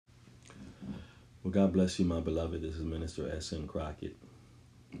Well, God bless you, my beloved. This is Minister S.N. Crockett,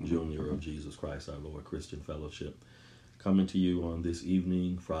 Jr. of Jesus Christ, our Lord Christian Fellowship, coming to you on this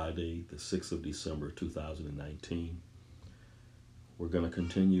evening, Friday, the 6th of December, 2019. We're going to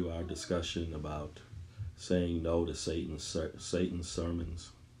continue our discussion about saying no to Satan's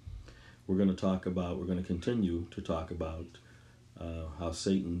sermons. We're going to continue to talk about how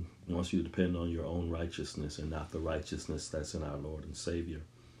Satan wants you to depend on your own righteousness and not the righteousness that's in our Lord and Savior,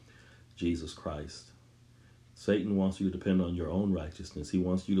 Jesus Christ. Satan wants you to depend on your own righteousness. He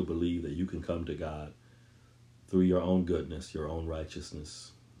wants you to believe that you can come to God through your own goodness, your own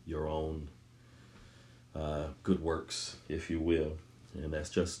righteousness, your own good works, if you will. And that's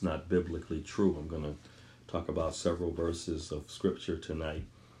just not biblically true. I'm going to talk about several verses of Scripture tonight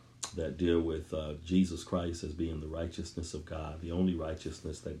that deal with Jesus Christ as being the righteousness of God, the only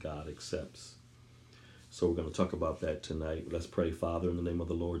righteousness that God accepts. So we're going to talk about that tonight. Let's pray. Father, in the name of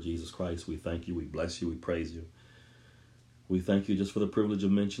the Lord Jesus Christ, we thank you, we bless you, we praise you. We thank you just for the privilege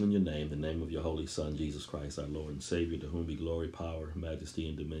of mentioning your name, the name of your Holy Son, Jesus Christ, our Lord and Savior, to whom be glory, power, majesty,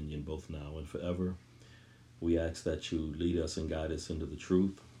 and dominion, both now and forever. We ask that you lead us and guide us into the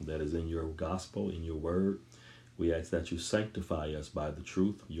truth that is in your gospel, in your word. We ask that you sanctify us by the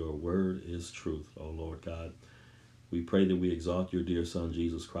truth. Your word is truth, O Lord God. We pray that we exalt your dear Son,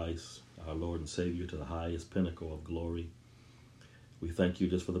 Jesus Christ, our Lord and Savior, to the highest pinnacle of glory. We thank you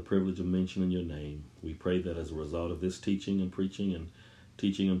just for the privilege of mentioning your name. We pray that as a result of this teaching and preaching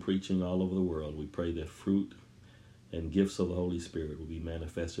all over the world, we pray that fruit and gifts of the Holy Spirit will be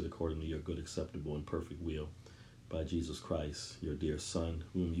manifested according to your good, acceptable, and perfect will by Jesus Christ, your dear Son,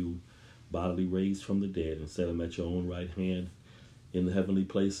 whom you bodily raised from the dead and set him at your own right hand in the heavenly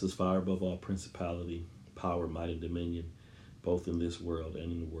places, far above all principality, power, might, and dominion, both in this world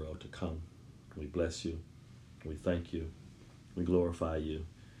and in the world to come. We bless you. We thank you. We glorify you.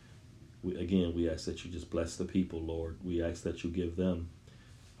 We ask that you just bless the people, Lord. We ask that you give them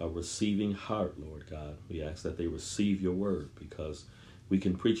a receiving heart, Lord God. We ask that they receive your word, because we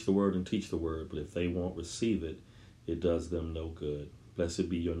can preach the word and teach the word, but if they won't receive it, it does them no good. Blessed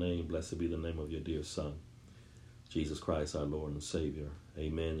be your name. Blessed be the name of your dear Son, Jesus Christ, our Lord and Savior.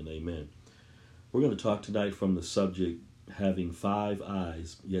 Amen and amen. We're going to talk tonight from the subject, having 5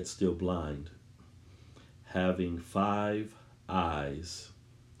 eyes yet still blind. Having 5 eyes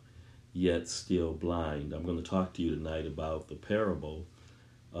yet still blind. I'm going to talk to you tonight about the parable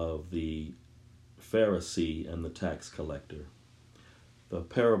of the Pharisee and the tax collector. The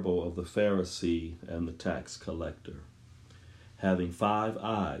parable of the Pharisee and the tax collector. Having 5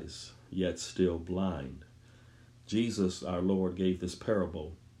 eyes yet still blind. Jesus, our Lord, gave this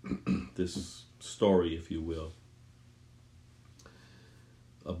parable, this story, if you will,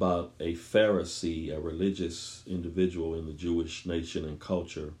 about a Pharisee, a religious individual in the Jewish nation and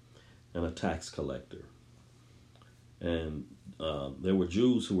culture, and a tax collector. And there were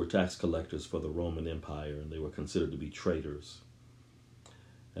Jews who were tax collectors for the Roman Empire, and they were considered to be traitors.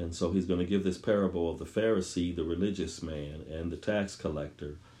 And so he's going to give this parable of the Pharisee, the religious man, and the tax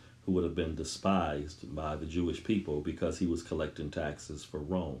collector, who would have been despised by the Jewish people because he was collecting taxes for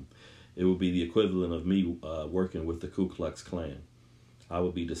Rome. It would be the equivalent of me working with the Ku Klux Klan. I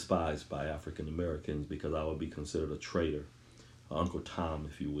would be despised by African Americans because I would be considered a traitor, Uncle Tom,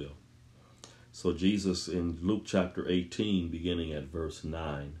 if you will. So Jesus, in Luke chapter 18, beginning at verse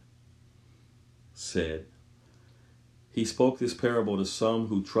 9, said, he spoke this parable to some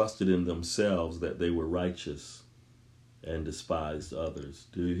who trusted in themselves that they were righteous and despised others.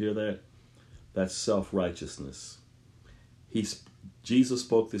 Do you hear that? That's self-righteousness. Jesus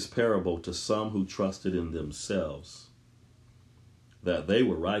spoke this parable to some who trusted in themselves that they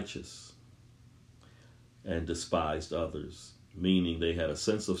were righteous and despised others, meaning they had a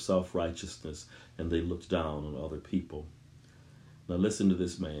sense of self-righteousness and they looked down on other people. Now listen to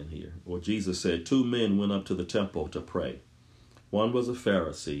this man here. Well, Jesus said, 2 men went up to the temple to pray. One was a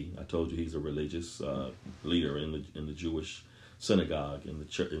Pharisee. I told you he's a religious leader in the Jewish synagogue, in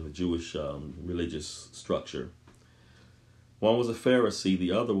the Jewish religious structure. One was a Pharisee.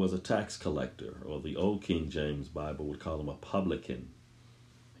 The other was a tax collector, or the old King James Bible would call him a publican.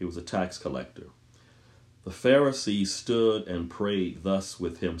 He was a tax collector. The Pharisee stood and prayed thus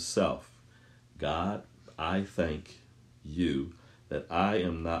with himself, God, I thank you that I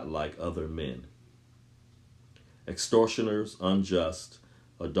am not like other men, extortioners, unjust,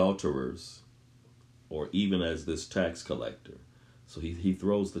 adulterers, or even as this tax collector. So he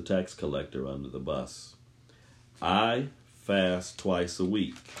throws the tax collector under the bus. I fast twice a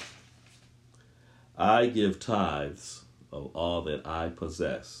week. I give tithes of all that I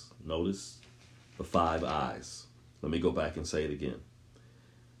possess. Notice the 5 eyes. Let me go back and say it again.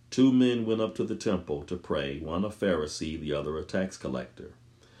 2 men went up to the temple to pray, one a Pharisee, the other a tax collector.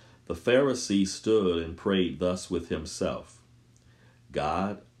 The Pharisee stood and prayed thus with himself,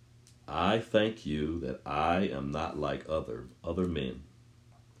 God, I thank you that I am not like other men,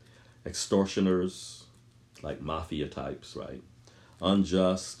 extortioners, like mafia types, right?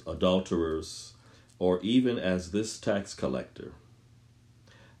 Unjust, adulterers, or even as this tax collector.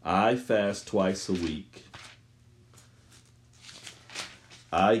 I fast twice a week.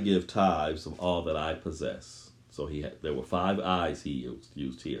 I give tithes of all that I possess. So there were 5 eyes he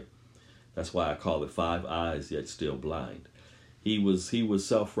used here. That's why I call it 5 eyes yet still blind. He was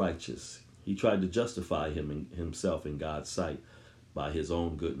self-righteous. He tried to justify himself in God's sight by his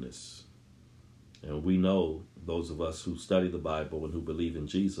own goodness. And we know, those of us who study the Bible and who believe in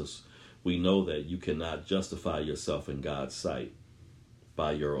Jesus, we know that you cannot justify yourself in God's sight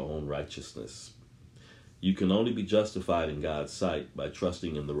by your own righteousness. You can only be justified in God's sight by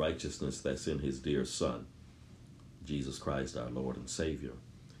trusting in the righteousness that's in his dear Son, Jesus Christ, our Lord and Savior.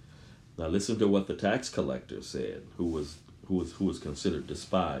 Now listen to what the tax collector said, who was considered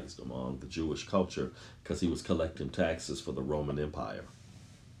despised among the Jewish culture because he was collecting taxes for the Roman Empire.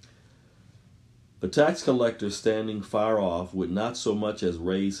 The tax collector, standing far off, would not so much as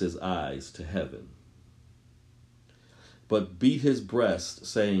raise his eyes to heaven, but beat his breast,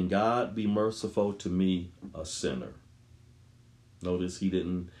 saying, God, be merciful to me, a sinner. Notice he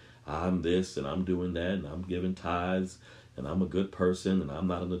didn't, I'm this and I'm doing that and I'm giving tithes and I'm a good person and I'm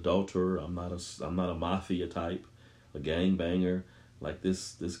not an adulterer, I'm not a mafia type, a gangbanger like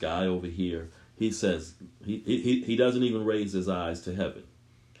this guy over here. He says he doesn't even raise his eyes to heaven.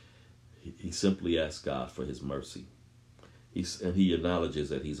 He simply asks God for his mercy. And he acknowledges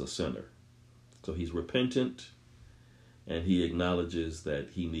that he's a sinner. So he's repentant, and he acknowledges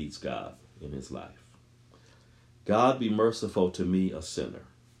that he needs God in his life. God, be merciful to me, a sinner.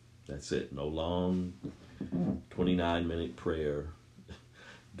 That's it. No long 29-minute prayer.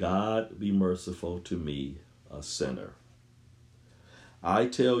 God, be merciful to me, a sinner. I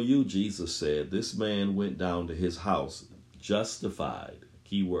tell you, Jesus said, this man went down to his house justified.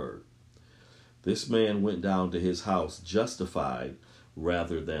 Key word. This man went down to his house justified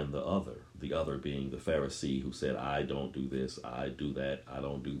rather than the other being the Pharisee who said, I don't do this, I do that, I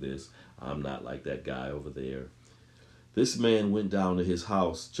don't do this, I'm not like that guy over there. This man went down to his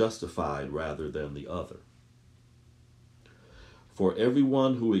house justified rather than the other. For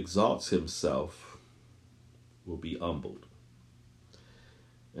everyone who exalts himself will be humbled,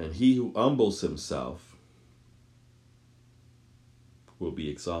 and he who humbles himself will be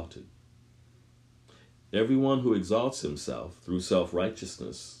exalted. Everyone who exalts himself through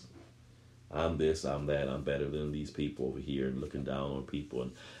self-righteousness, I'm this, I'm that, I'm better than these people over here, and looking down on people,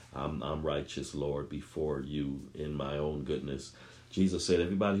 and I'm righteous, Lord, before you in my own goodness. Jesus said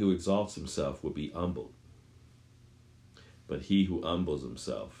everybody who exalts himself will be humbled, but he who humbles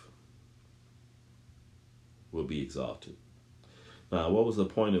himself will be exalted. Now, what was the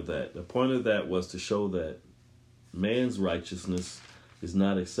point of that? The point of that was to show that man's righteousness is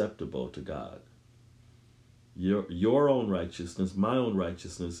not acceptable to God. Your own righteousness, my own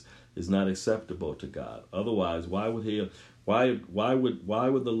righteousness, is not acceptable to God. Otherwise, why would the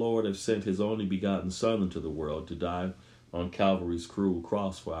Lord have sent his only begotten Son into the world to die on Calvary's cruel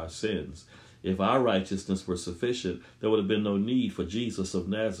cross for our sins? If our righteousness were sufficient, there would have been no need for Jesus of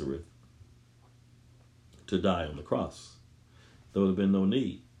Nazareth to die on the cross. There would have been no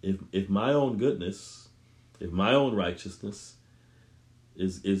need. If my own goodness, if my own righteousness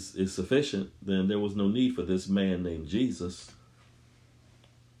is sufficient, then there was no need for this man named Jesus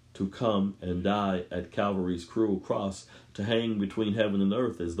to come and die at Calvary's cruel cross, to hang between heaven and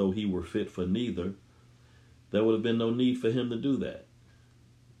earth as though he were fit for neither. There would have been no need for him to do that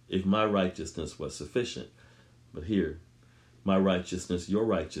if my righteousness was sufficient. But here, my righteousness, your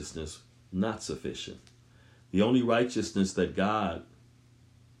righteousness, not sufficient. The only righteousness that God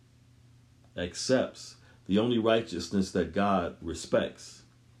accepts, the only righteousness that God respects,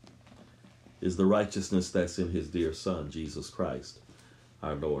 is the righteousness that's in his dear Son, Jesus Christ,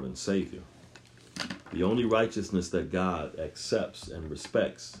 our Lord and Savior. The only righteousness that God accepts and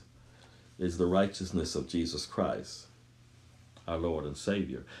respects is the righteousness of Jesus Christ, our Lord and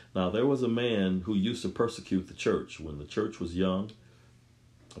Savior. Now, there was a man who used to persecute the church when the church was young,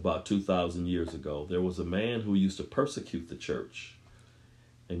 about 2,000 years ago. There was a man who used to persecute the church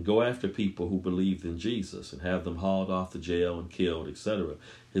and go after people who believed in Jesus and have them hauled off to jail and killed, etc.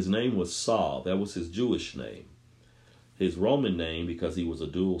 His name was Saul. That was his Jewish name. His Roman name, because he was a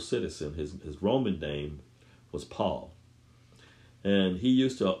dual citizen, his Roman name was Paul. And he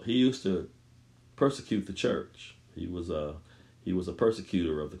used to persecute the church. He was He was a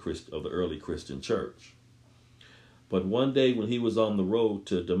persecutor of the early Christian church. But one day when he was on the road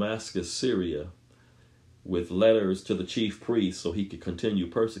to Damascus, Syria, with letters to the chief priest so he could continue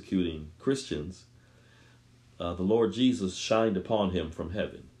persecuting Christians, the Lord Jesus shined upon him from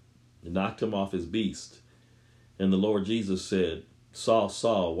heaven and knocked him off his beast. And the Lord Jesus said, "Saul,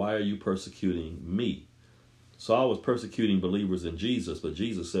 Saul, why are you persecuting me?" Saul was persecuting believers in Jesus, but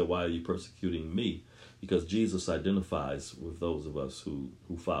Jesus said, "Why are you persecuting me?" Because Jesus identifies with those of us who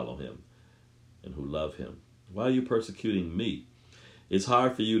follow him and who love him. Why are you persecuting me? It's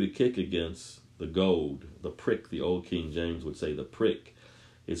hard for you to kick against the goad, the prick, the old King James would say, the prick.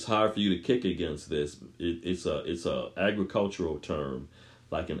 It's hard for you to kick against this. It's a agricultural term,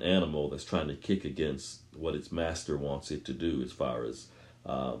 like an animal that's trying to kick against what its master wants it to do, as far as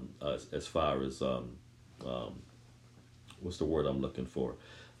what's the word I'm looking for?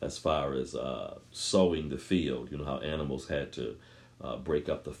 As far as sowing the field, you know how animals had to break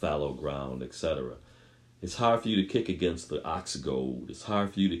up the fallow ground, etc. It's hard for you to kick against the ox goad. It's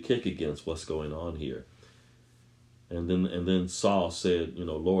hard for you to kick against what's going on here. And then Saul said,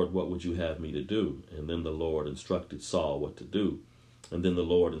 "Lord, what would you have me to do?" And then the Lord instructed Saul what to do. And then the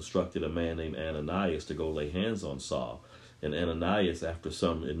Lord instructed a man named Ananias to go lay hands on Saul. And Ananias, after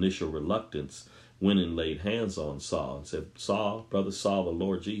some initial reluctance, went and laid hands on Saul and said, "Saul, brother Saul, the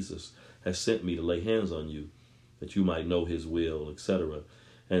Lord Jesus has sent me to lay hands on you, that you might know his will," etc.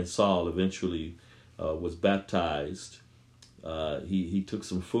 And Saul eventually was baptized. He took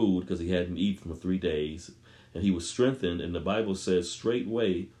some food because he hadn't eaten for 3 days, and he was strengthened. And the Bible says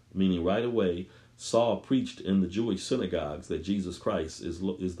straightway, meaning right away, Saul preached in the Jewish synagogues that Jesus Christ is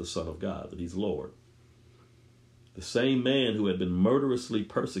the Son of God, that he's Lord. The same man who had been murderously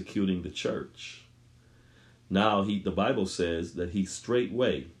persecuting the church, now the Bible says that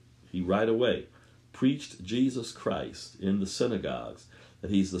he right away preached Jesus Christ in the synagogues, that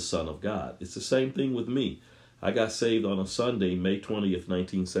he's the Son of God. It's the same thing with me. I got saved on a Sunday, May 20th,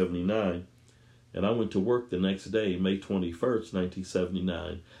 1979, and I went to work the next day, May 21st,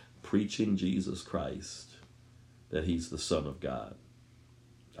 1979, preaching Jesus Christ, that he's the Son of God.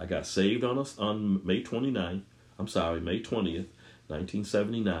 I got saved on May 20th,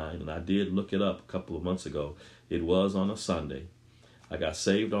 1979, and I did look it up a couple of months ago. It was on a Sunday. I got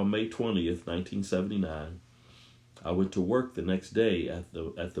saved on May 20th, 1979. I went to work the next day at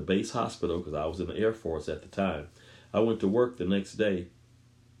the base hospital because I was in the Air Force at the time. I went to work the next day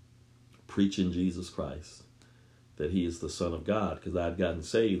preaching Jesus Christ, that he is the Son of God, because I had gotten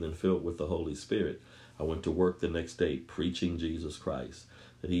saved and filled with the Holy Spirit. I went to work the next day preaching Jesus Christ,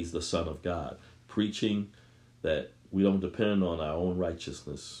 that he's the Son of God, preaching that we don't depend on our own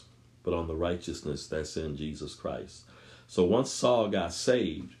righteousness, but on the righteousness that's in Jesus Christ. So once Saul got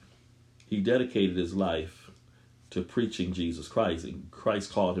saved, he dedicated his life to preaching Jesus Christ. And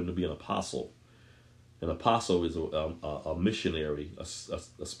Christ called him to be an apostle. An apostle is a missionary, a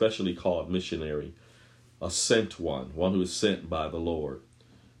specially called missionary, a sent one who is sent by the Lord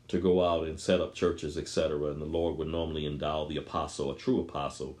to go out and set up churches, etc. And the Lord would normally endow the apostle, a true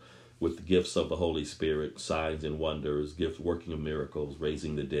apostle, with the gifts of the Holy Spirit, signs and wonders, gifts, working of miracles,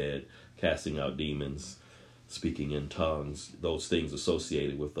 raising the dead, casting out demons, speaking in tongues, those things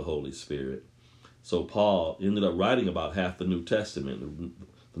associated with the Holy Spirit. So Paul ended up writing about half the New Testament.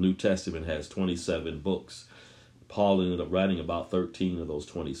 The New Testament has 27 books. Paul ended up writing about 13 of those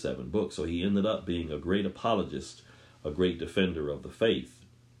 27 books. So he ended up being a great apologist, a great defender of the faith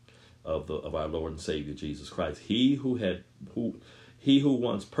of our Lord and Savior Jesus Christ. He who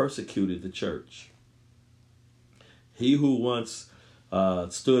once persecuted the church, he who once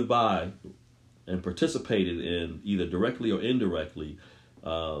stood by and participated in, either directly or indirectly,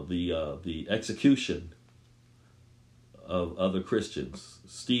 the execution of other Christians.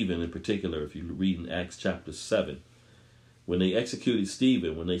 Stephen in particular, if you read in Acts chapter 7, when they executed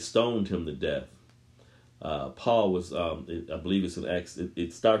Stephen, when they stoned him to death, Paul was, I believe it's in Acts,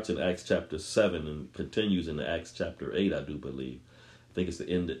 it starts in Acts chapter 7 and continues in Acts chapter 8, I do believe. I think it's the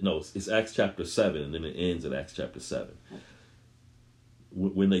end, it's Acts chapter 7 and then it ends at Acts chapter 7.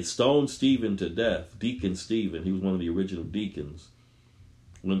 When they stoned Stephen to death, Deacon Stephen, he was one of the original deacons,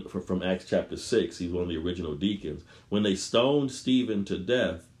 from Acts chapter 6, he's one of the original deacons. When they stoned Stephen to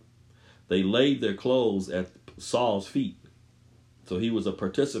death, they laid their clothes at Saul's feet. So he was a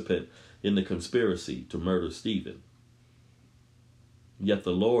participant in the conspiracy to murder Stephen. Yet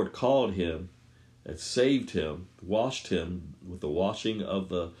the Lord called him and saved him, washed him with the washing of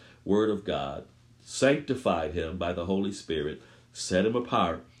the Word of God, sanctified him by the Holy Spirit, set him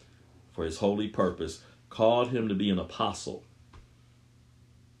apart for his holy purpose, called him to be an apostle.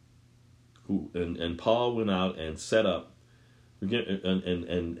 And Paul went out and set up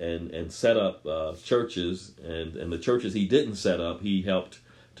and set up churches, and the churches he didn't set up, he helped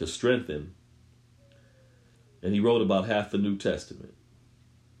to strengthen. And he wrote about half the New Testament.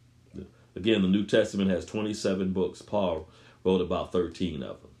 Again, the New Testament has 27 books. Paul wrote about 13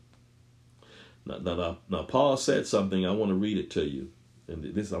 of them. Now Paul said something. I want to read it to you.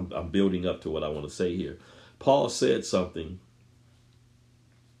 And this I'm building up to what I want to say here. Paul said something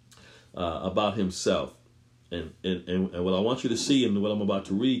about himself. And what I want you to see and what I'm about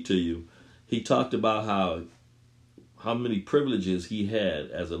to read to you, he talked about how many privileges he had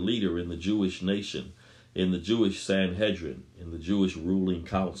as a leader in the Jewish nation, in the Jewish Sanhedrin, in the Jewish ruling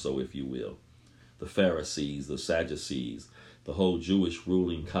council, if you will, the Pharisees, the Sadducees, the whole Jewish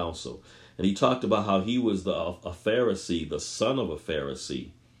ruling council. And he talked about how he was a Pharisee, the son of a Pharisee,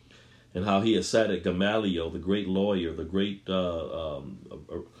 and how he had sat at Gamaliel, the great lawyer, the great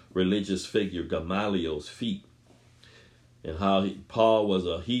religious figure, Gamaliel's feet, and how Paul was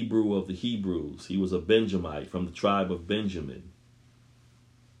a Hebrew of the Hebrews. He was a Benjamite from the tribe of Benjamin.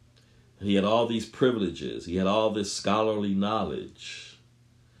 He had all these privileges. He had all this scholarly knowledge.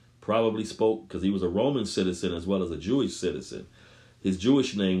 Probably spoke, because he was a Roman citizen as well as a Jewish citizen. His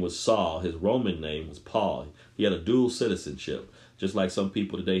Jewish name was Saul. His Roman name was Paul. He had a dual citizenship, just like some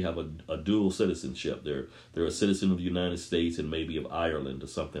people today have a dual citizenship. They're a citizen of the United States and maybe of Ireland or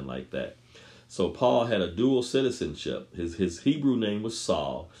something like that. So Paul had a dual citizenship. His Hebrew name was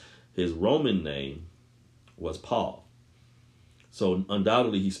Saul. His Roman name was Paul. So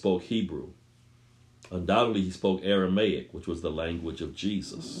undoubtedly he spoke Hebrew. Undoubtedly he spoke Aramaic, which was the language of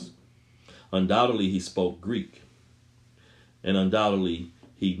Jesus. Undoubtedly he spoke Greek. And undoubtedly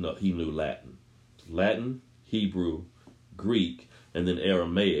he knew Latin. Latin, Hebrew, Greek, and then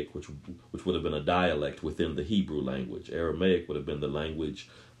Aramaic, which would have been a dialect within the Hebrew language. Aramaic would have been the language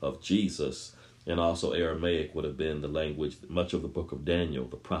of Jesus, and also Aramaic would have been the language, much of the book of Daniel,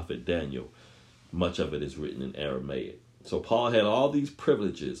 the prophet Daniel, much of it is written in Aramaic. So Paul had all these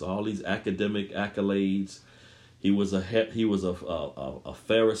privileges, all these academic accolades. He was a Pharisee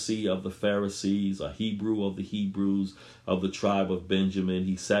of the Pharisees, a Hebrew of the Hebrews, of the tribe of Benjamin.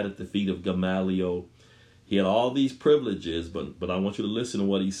 He sat at the feet of Gamaliel. He had all these privileges, but I want you to listen to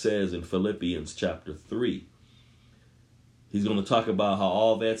what he says in Philippians chapter 3. He's going to talk about how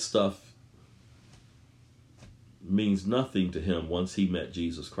all that stuff means nothing to him once he met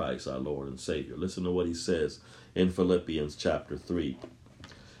Jesus Christ, our Lord and Savior. Listen to what he says in Philippians chapter 3.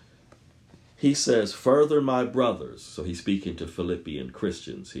 He says, "Further, my brothers," so he's speaking to Philippian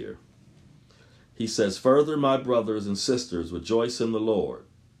Christians here. He says, "Further, my brothers and sisters, rejoice in the Lord.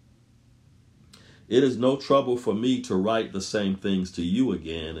 It is no trouble for me to write the same things to you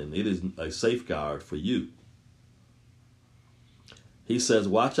again, and it is a safeguard for you." He says,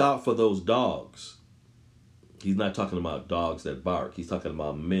 "Watch out for those dogs." He's not talking about dogs that bark. He's talking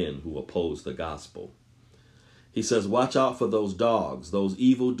about men who oppose the gospel. He says, "Watch out for those dogs, those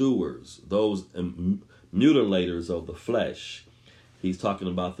evildoers, those mutilators of the flesh." He's talking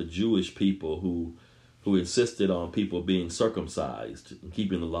about the Jewish people who insisted on people being circumcised and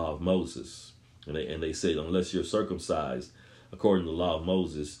keeping the law of Moses. And they said, unless you're circumcised according to the law of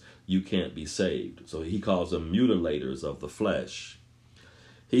Moses, you can't be saved. So he calls them mutilators of the flesh.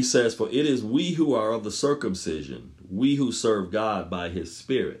 He says, "For it is we who are of the circumcision, we who serve God by his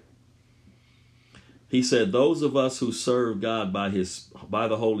Spirit." He said, those of us who serve God by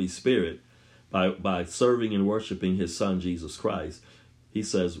the Holy Spirit, by serving and worshiping his son, Jesus Christ, he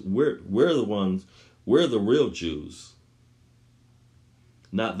says, we're the real Jews,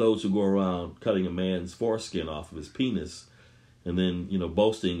 not those who go around cutting a man's foreskin off of his penis and then,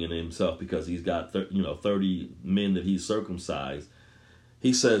 boasting in himself because he's got 30 men that he's circumcised.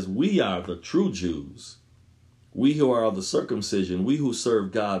 He says, we are the true Jews, we who are of the circumcision, we who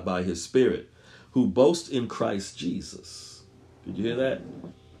serve God by his Spirit, who boast in Christ Jesus. Did you hear that?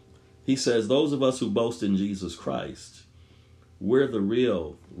 He says, those of us who boast in Jesus Christ, we're the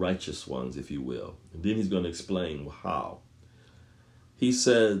real righteous ones, if you will. And then he's going to explain how. He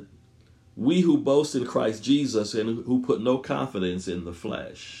said, we who boast in Christ Jesus and who put no confidence in the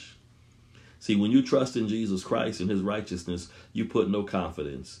flesh. See, when you trust in Jesus Christ and his righteousness, you put no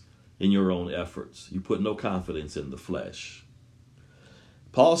confidence in your own efforts. You put no confidence in the flesh.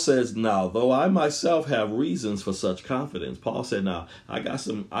 Paul says, now, though I myself have reasons for such confidence, Paul said, now, I got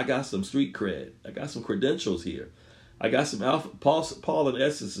some street cred. I got some credentials here. I got some Paul in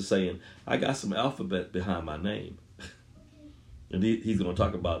essence is saying, I got some alphabet behind my name. And he's going to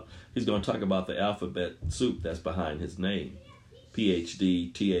talk about the alphabet soup that's behind his name.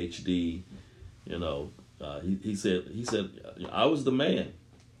 PhD, THD, he said, I was the man.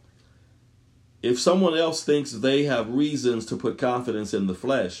 If someone else thinks they have reasons to put confidence in the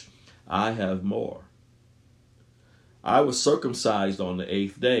flesh, I have more. I was circumcised on the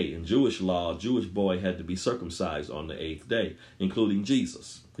 8th day. In Jewish law, a Jewish boy had to be circumcised on the 8th day, including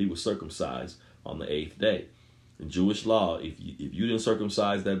Jesus. He was circumcised on the 8th day. In Jewish law, if you didn't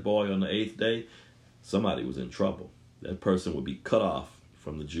circumcise that boy on the 8th day, somebody was in trouble. That person would be cut off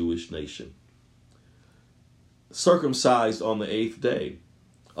from the Jewish nation. Circumcised on the 8th day,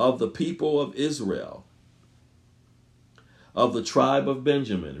 of the people of Israel, of the tribe of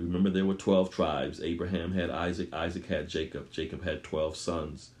Benjamin. Remember, there were 12 tribes. Abraham had Isaac. Isaac had Jacob. Jacob had 12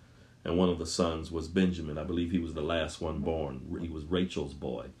 sons. And one of the sons was Benjamin. I believe he was the last one born. He was Rachel's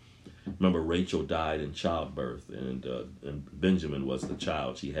boy. Remember, Rachel died in childbirth, and Benjamin was the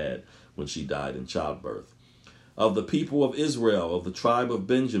child she had when she died in childbirth. Of the people of Israel, of the tribe of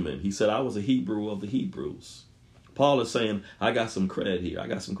Benjamin, he said, I was a Hebrew of the Hebrews. Paul is saying, I got some cred here. I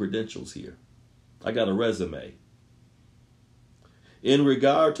got some credentials here. I got a resume. In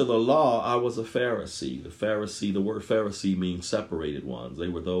regard to the law, I was a Pharisee. The word Pharisee means separated ones. They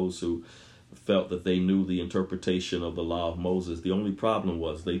were those who felt that they knew the interpretation of the law of Moses. The only problem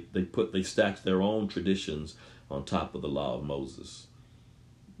was they stacked their own traditions on top of the law of Moses.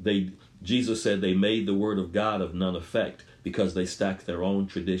 Jesus said they made the word of God of none effect because they stacked their own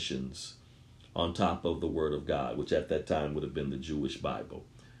traditions on top of the word of God, which at that time would have been the Jewish Bible.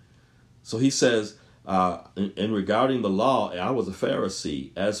 So he says, in regarding the law, I was a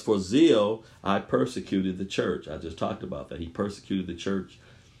Pharisee. As for zeal, I persecuted the church. I just talked about that. He persecuted the church,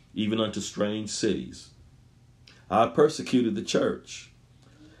 even unto strange cities. I persecuted the church.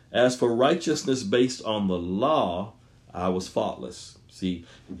 As for righteousness based on the law, I was faultless. See,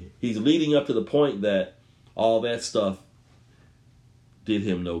 he's leading up to the point that all that stuff did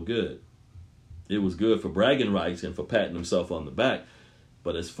him no good. It was good for bragging rights and for patting himself on the back.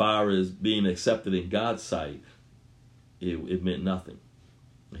 But as far as being accepted in God's sight, it meant nothing.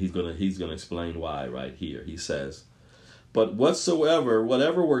 He's gonna explain why right here. He says, but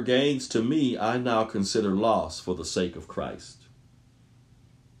whatever were gains to me, I now consider loss for the sake of Christ.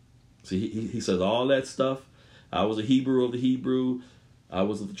 See, he says all that stuff. I was a Hebrew of the Hebrew. I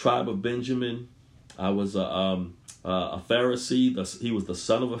was of the tribe of Benjamin. I was a Pharisee. He was the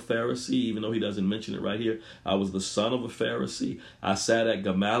son of a Pharisee, even though he doesn't mention it right here. I was the son of a Pharisee. I sat at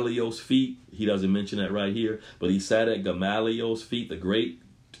Gamaliel's feet. He doesn't mention that right here, but he sat at Gamaliel's feet, the great,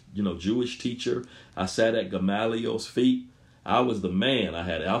 Jewish teacher. I sat at Gamaliel's feet. I was the man. I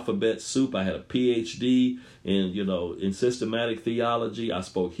had alphabet soup. I had a PhD in systematic theology. I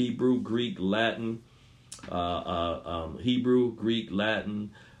spoke Hebrew, Greek, Latin. Hebrew, Greek,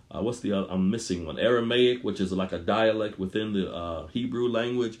 Latin. What's the other? I'm missing one. Aramaic, which is like a dialect within the Hebrew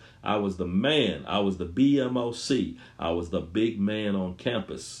language. I was the man. I was the BMOC. I was the big man on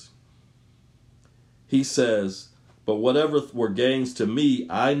campus. He says, but whatever were gains to me,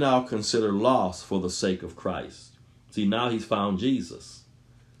 I now consider loss for the sake of Christ. See, now he's found Jesus.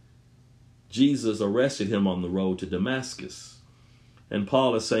 Jesus arrested him on the road to Damascus. And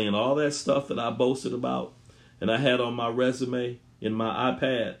Paul is saying all that stuff that I boasted about and I had on my resume in my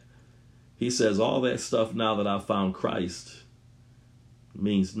iPad, he says all that stuff now that I've found Christ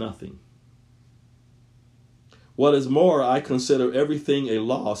means nothing. What is more, I consider everything a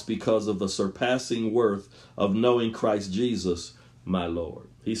loss because of the surpassing worth of knowing Christ Jesus, my Lord.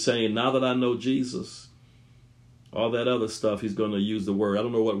 He's saying now that I know Jesus, all that other stuff, he's going to use the word. I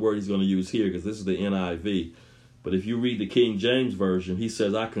don't know what word he's going to use here because this is the NIV. But if you read the King James Version, he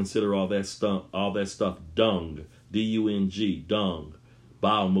says, I consider all that stuff dung, D-U-N-G, dung,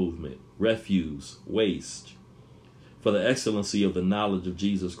 bowel movement, refuse, waste, for the excellency of the knowledge of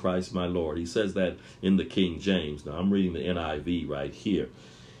Jesus Christ, my Lord. He says that in the King James. Now, I'm reading the NIV right here.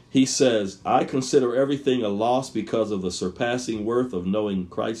 He says, I consider everything a loss because of the surpassing worth of knowing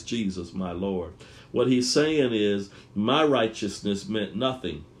Christ Jesus, my Lord. What he's saying is, my righteousness meant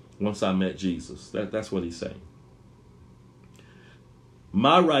nothing once I met Jesus. That's what he's saying.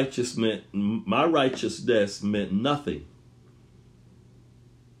 My righteousness meant nothing.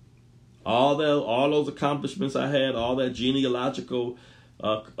 All those accomplishments I had, all that genealogical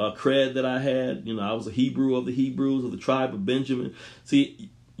cred that I had, I was a Hebrew of the Hebrews, of the tribe of Benjamin.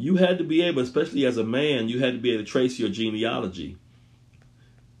 See, you had to be able, especially as a man, you had to be able to trace your genealogy.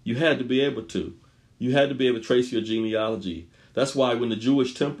 You had to be able to. You had to be able to trace your genealogy. That's why when the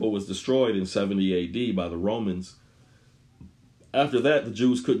Jewish temple was destroyed in 70 AD by the Romans, after that, the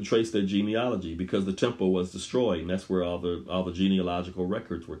Jews couldn't trace their genealogy because the temple was destroyed, and that's where all the genealogical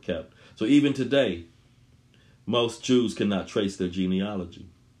records were kept. So even today, most Jews cannot trace their genealogy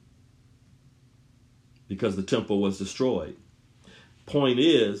because the temple was destroyed. Point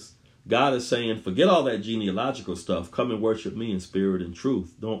is, God is saying, forget all that genealogical stuff. Come and worship me in spirit and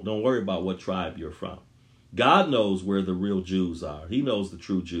truth. Don't worry about what tribe you're from. God knows where the real Jews are. He knows the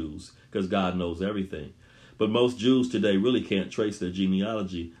true Jews because God knows everything. But most Jews today really can't trace their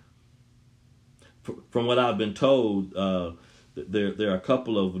genealogy. From what I've been told, there are a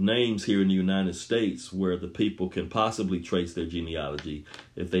couple of names here in the United States where the people can possibly trace their genealogy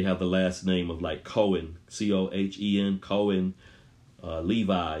if they have the last name of like Cohen, Cohen, Cohen,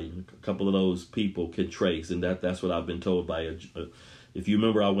 Levi. A couple of those people can trace, and that's what I've been told by if you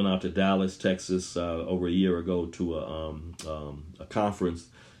remember, I went out to Dallas, Texas over a year ago to a conference,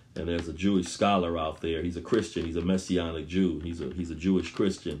 and there's a Jewish scholar out there. He's a Christian. He's a Messianic Jew. He's a Jewish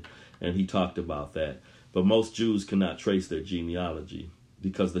Christian, and he talked about that. But most Jews cannot trace their genealogy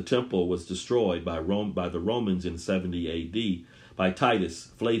because the temple was destroyed by the Romans in 70 A.D. by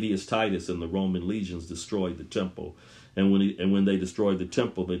Titus. Flavius Titus and the Roman legions destroyed the temple. And when they destroyed the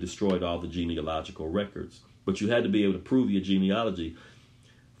temple, they destroyed all the genealogical records. But you had to be able to prove your genealogy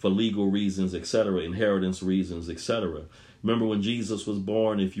for legal reasons, etc., inheritance reasons, etc. Remember when Jesus was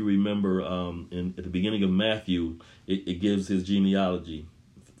born, if you remember at the beginning of Matthew, it gives his genealogy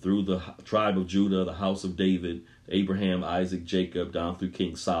through the tribe of Judah, the house of David, Abraham, Isaac, Jacob, down through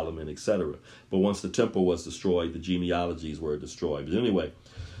King Solomon, etc. But once the temple was destroyed, the genealogies were destroyed. But anyway,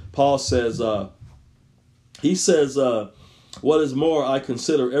 Paul says, what is more, I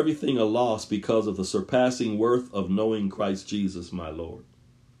consider everything a loss because of the surpassing worth of knowing Christ Jesus, my Lord,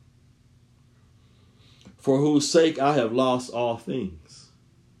 for whose sake I have lost all things.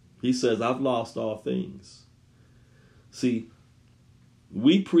 He says, I've lost all things. See,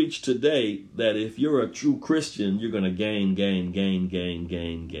 we preach today that if you're a true Christian, you're going to gain.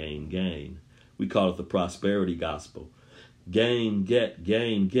 We call it the prosperity gospel. Gain, get,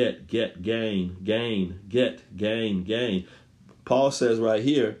 gain, get, gain, get, gain. Paul says right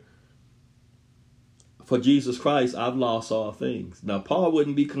here, for Jesus Christ, I've lost all things. Now, Paul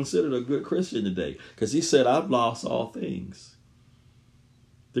wouldn't be considered a good Christian today because he said, I've lost all things.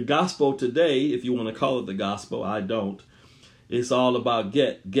 The gospel today, if you want to call it the gospel, I don't. It's all about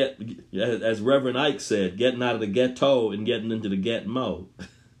get, as Reverend Ike said, getting out of the ghetto and getting into the get-mo.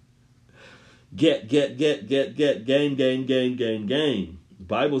 Get, gain. The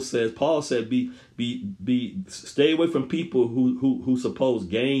Bible says, Paul said, stay away from people who suppose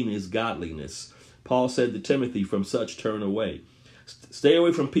gain is godliness. Paul said to Timothy, from such turn away. Stay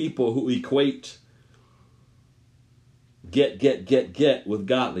away from people who equate get with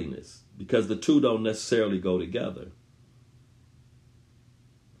godliness, because the two don't necessarily go together.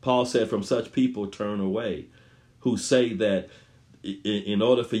 Paul said, from such people turn away, who say that in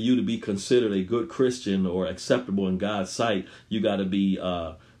order for you to be considered a good Christian or acceptable in God's sight, you got to be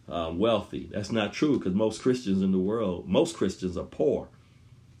wealthy. That's not true, because most Christians in the world, most Christians are poor,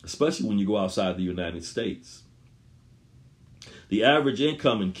 especially when you go outside the United States. The average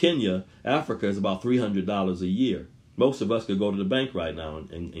income in Kenya, Africa, is about $300 a year. Most of us could go to the bank right now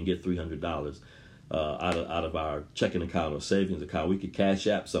and get $300 out of our checking account or savings account. We could cash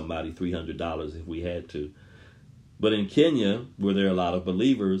app somebody $300 if we had to. But in Kenya, where there are a lot of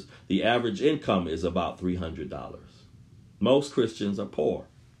believers, the average income is about $300. Most Christians are poor.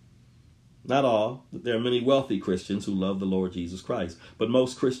 Not all. There are many wealthy Christians who love the Lord Jesus Christ. But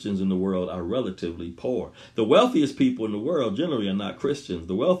most Christians in the world are relatively poor. The wealthiest people in the world generally are not Christians.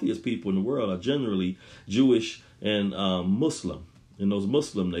 The wealthiest people in the world are generally Jewish and Muslim, in those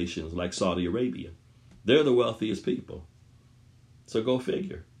Muslim nations like Saudi Arabia. They're the wealthiest people. So go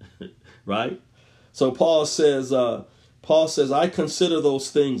figure, right? So Paul says, I consider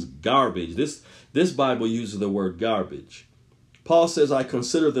those things garbage. This Bible uses the word garbage. Paul says, I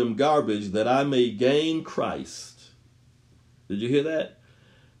consider them garbage that I may gain Christ. Did you hear that?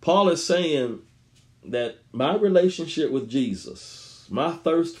 Paul is saying that my relationship with Jesus, my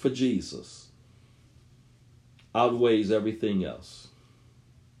thirst for Jesus, outweighs everything else.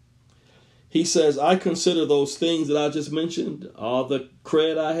 He says, I consider those things that I just mentioned, all the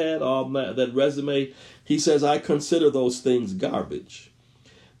cred I had, all that resume. He says, I consider those things garbage,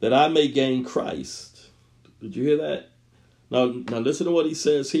 that I may gain Christ. Did you hear that? Now listen to what he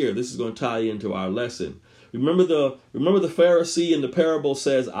says here. This is going to tie into our lesson. Remember the Pharisee in the parable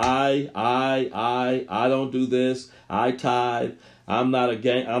says, I don't do this. I tithe. I'm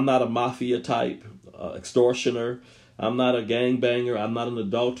not a mafia type extortioner. I'm not a gangbanger. I'm not an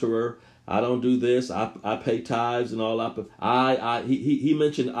adulterer. I don't do this. I pay tithes and all that. He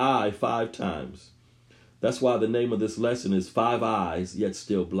mentioned I 5 times. That's why the name of this lesson is 5 eyes, yet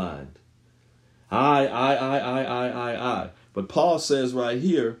still blind. I. But Paul says right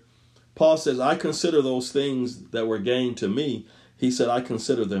here, I consider those things that were gained to me. He said, I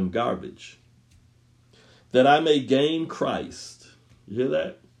consider them garbage, that I may gain Christ. You hear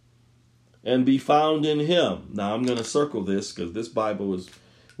that? And be found in him. Now, I'm going to circle this because this Bible is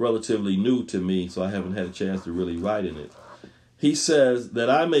relatively new to me, so I haven't had a chance to really write in it. He says that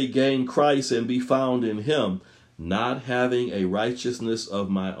I may gain Christ and be found in him, not having a righteousness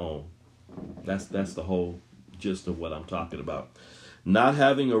of my own. That's the whole gist of what I'm talking about. Not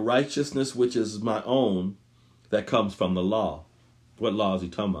having a righteousness which is my own that comes from the law. What law is he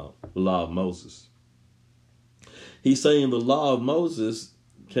talking about? The law of Moses. He's saying the law of Moses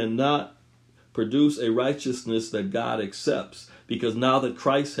cannot produce a righteousness that God accepts, because now that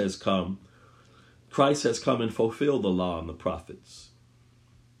Christ has come and fulfilled the law and the prophets.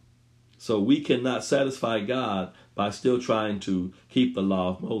 So we cannot satisfy God by still trying to keep the law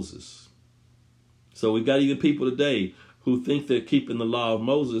of Moses. So we've got even people today who think they're keeping the law of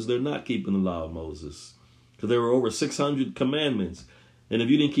Moses. They're not keeping the law of Moses, because there were over 600 commandments. And if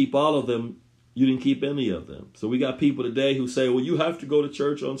you didn't keep all of them, you didn't keep any of them. So we got people today who say, well, you have to go to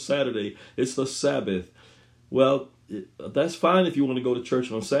church on Saturday. It's the Sabbath. Well, that's fine if you want to go to church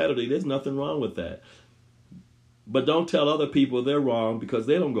on Saturday. There's nothing wrong with that. But don't tell other people they're wrong because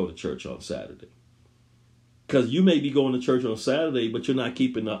they don't go to church on Saturday. Because you may be going to church on Saturday, but you're not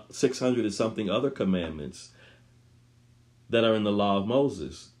keeping the 600 and something other commandments that are in the law of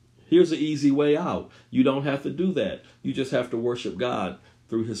Moses. Here's an easy way out. You don't have to do that. You just have to worship God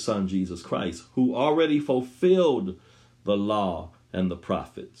through his son, Jesus Christ, who already fulfilled the law and the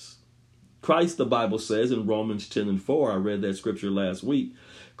prophets. Christ, the Bible says in Romans 10:4, I read that scripture last week,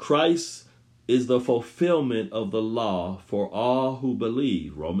 Christ is the fulfillment of the law for all who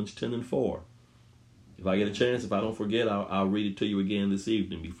believe. Romans 10:4. If I get a chance, if I don't forget, I'll read it to you again this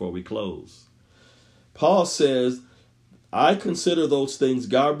evening before we close. Paul says, I consider those things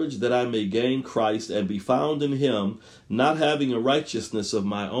garbage that I may gain Christ and be found in him, not having a righteousness of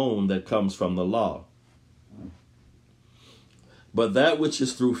my own that comes from the law, but that which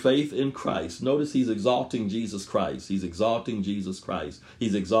is through faith in Christ. Notice he's exalting Jesus Christ. He's exalting Jesus Christ.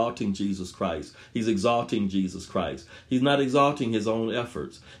 He's exalting Jesus Christ. He's exalting Jesus Christ. He's not exalting his own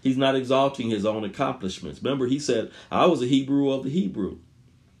efforts. He's not exalting his own accomplishments. Remember, he said, I was a Hebrew of the Hebrew.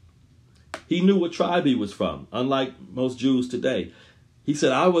 He knew what tribe he was from, unlike most Jews today. He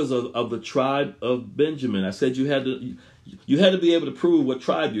said, I was of the tribe of Benjamin. I said you had to be able to prove what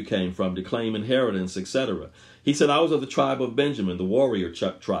tribe you came from to claim inheritance, etc. He said, I was of the tribe of Benjamin, the warrior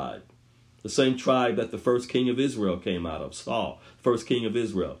tribe, the same tribe that the first king of Israel came out of, Saul, first king of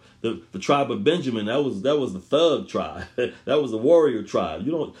Israel. The tribe of Benjamin, that was the thug tribe. That was the warrior tribe.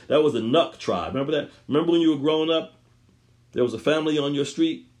 That was the Nuck tribe. Remember that? Remember when you were growing up, there was a family on your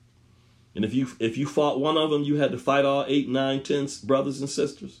street, and if you fought one of them, you had to fight all 8, 9, 10 brothers and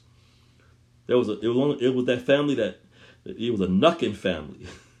sisters. It was that family it was a Nuckin family.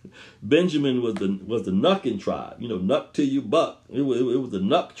 Benjamin was the Nuckin tribe. Nuck till you buck. It was the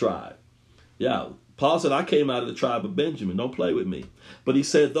Nuck tribe. Yeah, Paul said, I came out of the tribe of Benjamin. Don't play with me. But he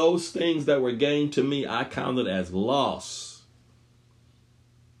said, those things that were gained to me, I counted as loss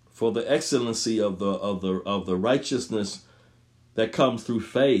for the excellency of the righteousness that comes through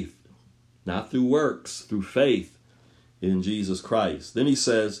faith. Not through works, through faith in Jesus Christ. Then he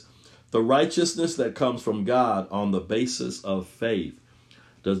says, the righteousness that comes from God on the basis of faith.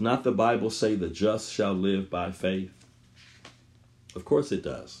 Does not the Bible say the just shall live by faith? Of course it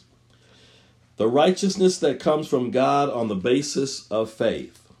does. The righteousness that comes from God on the basis of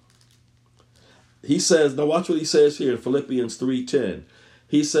faith. He says, now watch what he says here in Philippians 3:10.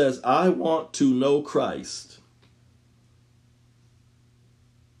 He says, I want to know Christ.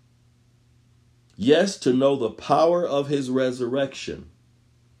 Yes, to know the power of his resurrection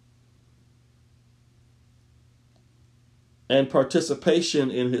and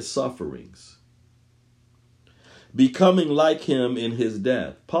participation in his sufferings, becoming like him in his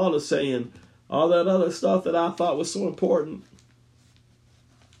death. Paul is saying all that other stuff that I thought was so important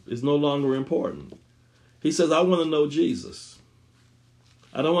is no longer important. He says, I want to know Jesus.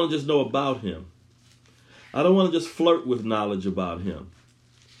 I don't want to just know about him. I don't want to just flirt with knowledge about him.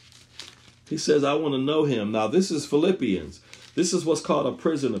 He says, I want to know him. Now, this is Philippians. This is what's called a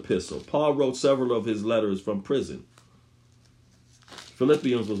prison epistle. Paul wrote several of his letters from prison.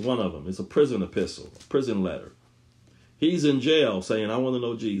 Philippians was one of them. It's a prison epistle, a prison letter. He's in jail saying, I want to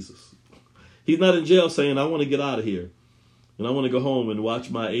know Jesus. He's not in jail saying, I want to get out of here. And I want to go home and watch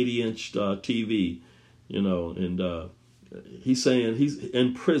my 80-inch TV, and he's saying he's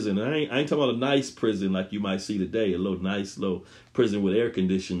in prison. And I ain't talking about a nice prison like you might see today, a nice little prison with air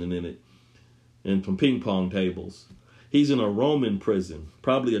conditioning in it and some ping pong tables. He's in a Roman prison,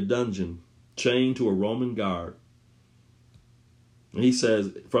 probably a dungeon, chained to a Roman guard. And he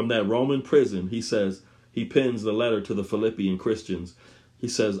says, from that Roman prison, he says, he pens the letter to the Philippian Christians. He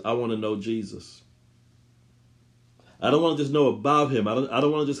says, I want to know Jesus. I don't want to just know about him. I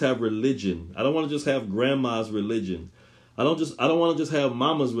don't want to just have religion. I don't want to just have grandma's religion. I don't want to just have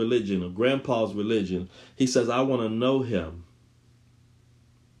mama's religion or grandpa's religion. He says, I want to know him.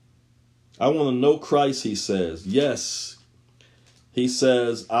 I want to know Christ, he says. Yes. He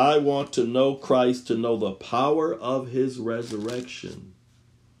says, I want to know Christ, to know the power of his resurrection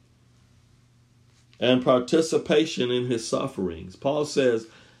and participation in his sufferings. Paul says,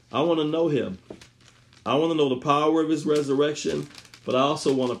 I want to know him. I want to know the power of his resurrection, but I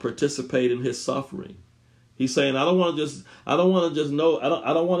also want to participate in his suffering. He's saying, I don't want to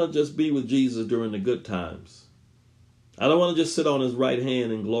just be with Jesus during the good times. I don't want to just sit on his right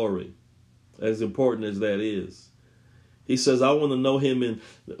hand in glory, as important as that is. He says, I want to know him in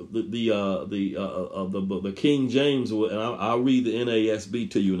the King James, and I'll read the NASB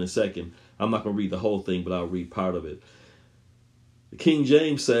to you in a second. I'm not going to read the whole thing, but I'll read part of it. The King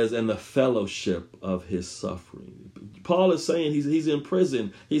James says, and the fellowship of his suffering. Paul is saying he's in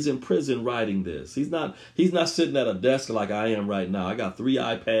prison. He's in prison writing this. He's not sitting at a desk like I am right now. I got 3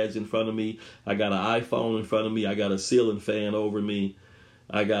 iPads in front of me. I got an iPhone in front of me. I got a ceiling fan over me.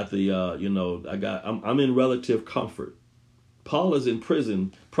 I got I'm in relative comfort. Paul is in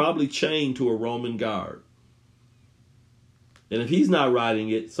prison, probably chained to a Roman guard. And if he's not writing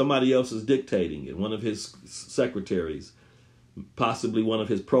it, somebody else is dictating it. One of his secretaries, possibly one of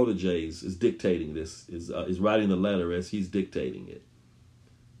his proteges, is dictating this, is writing the letter as he's dictating it.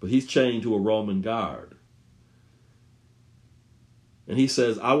 But he's chained to a Roman guard. And he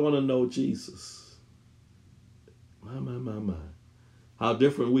says, I want to know Jesus. My. How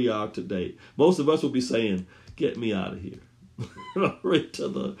different we are today. Most of us will be saying, get me out of here.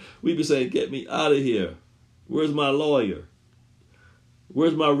 We'd be saying, get me out of here. Where's my lawyer?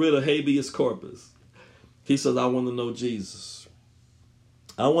 Where's my writ of habeas corpus? He says, I want to know Jesus.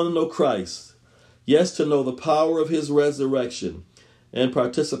 I want to know Christ. Yes, to know the power of his resurrection and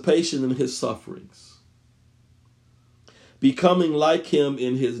participation in his sufferings. Becoming like him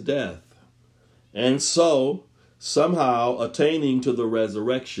in his death. And so, somehow attaining to the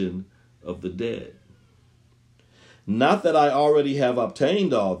resurrection of the dead. Not that I already have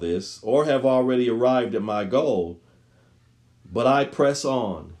obtained all this or have already arrived at my goal, but I press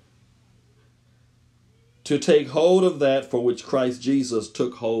on to take hold of that for which Christ Jesus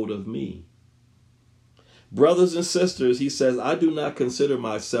took hold of me. Brothers and sisters, he says, I do not consider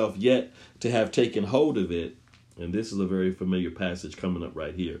myself yet to have taken hold of it. And this is a very familiar passage coming up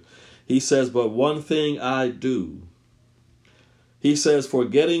right here. He says, but one thing I do. He says,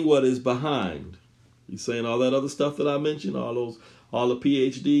 forgetting what is behind. He's saying all that other stuff that I mentioned, all the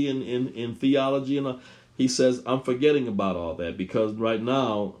PhD in theology, and he says, I'm forgetting about all that because right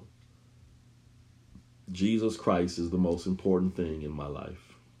now, Jesus Christ is the most important thing in my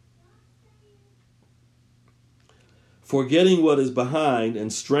life. Forgetting what is behind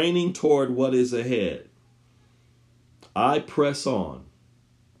and straining toward what is ahead, I press on.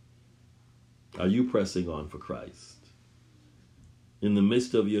 Are you pressing on for Christ? In the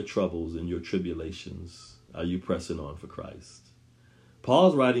midst of your troubles and your tribulations, are you pressing on for Christ?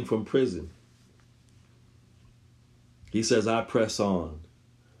 Paul's writing from prison. He says, I press on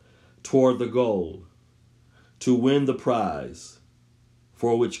toward the goal to win the prize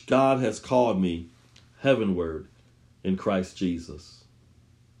for which God has called me heavenward in Christ Jesus.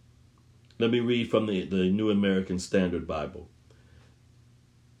 Let me read from the New American Standard Bible.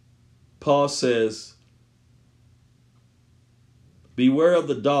 Paul says, beware of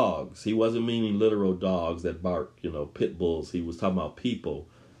the dogs. He wasn't meaning literal dogs that bark, pit bulls. He was talking about people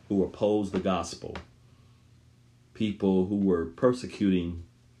who opposed the gospel. People who were persecuting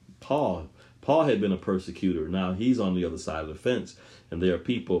Paul. Paul had been a persecutor. Now he's on the other side of the fence. And there are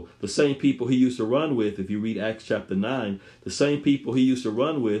people, the same people he used to run with, if you read Acts chapter 9, the same people he used to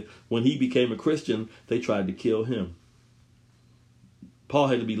run with, when he became a Christian, they tried to kill him. Paul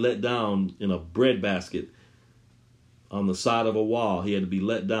had to be let down in a breadbasket on the side of a wall. He had to be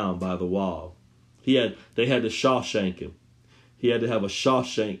let down by the wall. They had to Shawshank him. He had to have a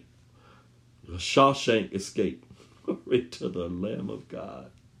Shawshank escape. Glory to the Lamb of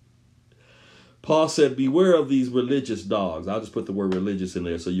God. Paul said, beware of these religious dogs. I'll just put the word religious in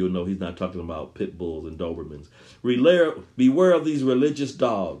there so you'll know he's not talking about pit bulls and Dobermans. Beware of these religious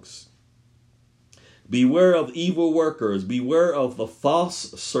dogs. Beware of evil workers. Beware of the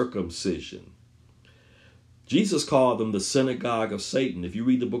false circumcision. Jesus called them the synagogue of Satan. If you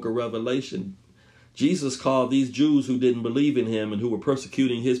read the book of Revelation, Jesus called these Jews who didn't believe in him and who were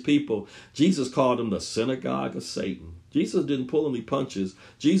persecuting his people, Jesus called them the synagogue of Satan. Jesus didn't pull any punches.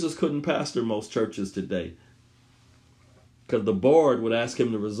 Jesus couldn't pastor most churches today, because the board would ask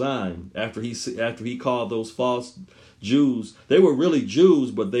him to resign after he called those false Jews. They were really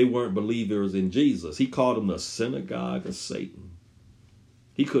Jews, but they weren't believers in Jesus. He called them the synagogue of Satan.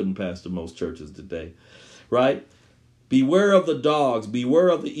 He couldn't pastor most churches today, right? Beware of the dogs, beware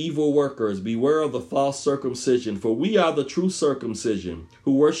of the evil workers, beware of the false circumcision, for we are the true circumcision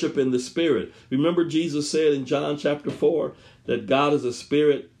who worship in the Spirit. Remember, Jesus said in John chapter 4 that God is a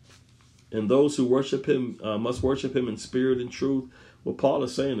spirit, and those who worship him must worship him in spirit and truth. Well, Paul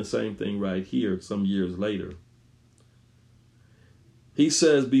is saying the same thing right here some years later. He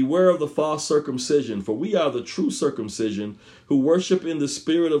says, beware of the false circumcision, for we are the true circumcision who worship in the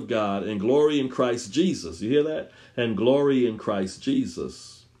Spirit of God and glory in Christ Jesus. You hear that? And glory in Christ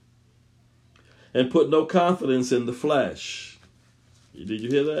Jesus. And put no confidence in the flesh. Did you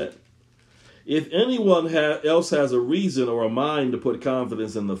hear that? If anyone else has a reason or a mind to put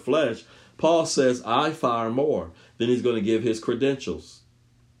confidence in the flesh, Paul says, I far more. Then he's going to give his credentials.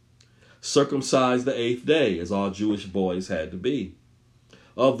 Circumcised the 8th day, as all Jewish boys had to be.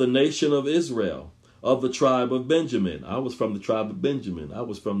 Of the nation of Israel, of the tribe of Benjamin. I was from the tribe of Benjamin. I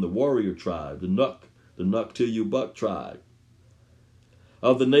was from the warrior tribe, the Nuk till you buck tribe.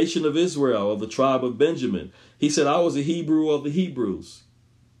 Of the nation of Israel, of the tribe of Benjamin. He said, I was a Hebrew of the Hebrews.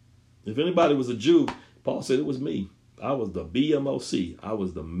 If anybody was a Jew, Paul said it was me. I was the BMOC. I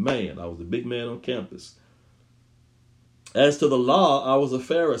was the man. I was the big man on campus. As to the law, I was a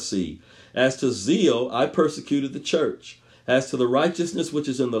Pharisee. As to zeal, I persecuted the church. As to the righteousness which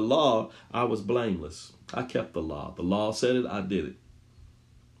is in the law, I was blameless. I kept the law. The law said it, I did it.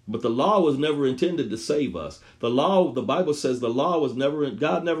 But the law was never intended to save us. The Bible says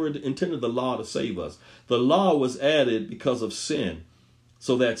God never intended the law to save us. The law was added because of sin.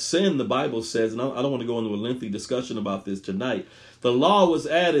 So that sin, the Bible says, and I don't want to go into a lengthy discussion about this tonight. The law was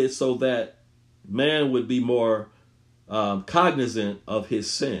added so that man would be more cognizant of his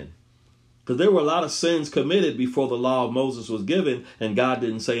sin. Because there were a lot of sins committed before the law of Moses was given, and God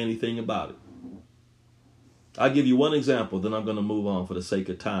didn't say anything about it. I'll give you one example, then I'm going to move on for the sake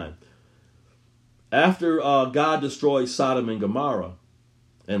of time. After God destroyed Sodom and Gomorrah,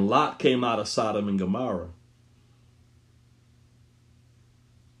 and Lot came out of Sodom and Gomorrah,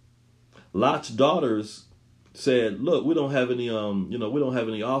 Lot's daughters said, look, we don't have any we don't have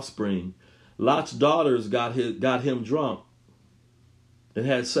any offspring. Lot's daughters got him drunk and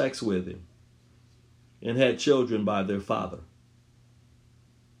had sex with him and had children by their father.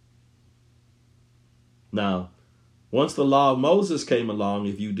 Now, once the law of Moses came along,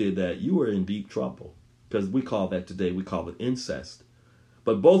 if you did that, you were in deep trouble, because we call that today, we call it incest.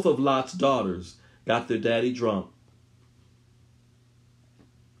 But both of Lot's daughters got their daddy drunk,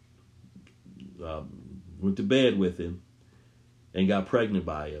 went to bed with him, and got pregnant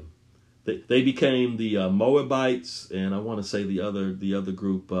by him. They became the Moabites, and I want to say the other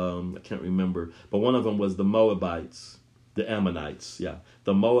group, I can't remember, but one of them was the Moabites, the Ammonites,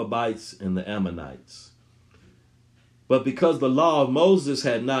 the Moabites and the Ammonites. But because the law of Moses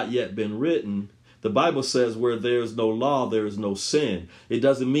had not yet been written, the Bible says where there's no law, there is no sin. It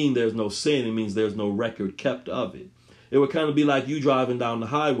doesn't mean there's no sin, it means there's no record kept of it. It would kind of be like you driving down the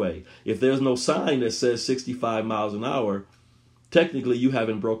highway. If there's no sign that says 65 miles an hour, technically you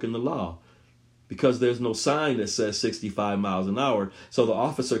haven't broken the law, because there's no sign that says 65 miles an hour. So the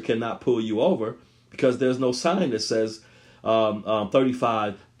officer cannot pull you over because there's no sign that says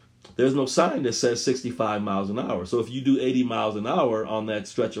 35. There's no sign that says 65 miles an hour. So if you do 80 miles an hour on that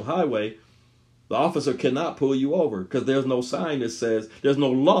stretch of highway, the officer cannot pull you over because there's no sign that says, there's no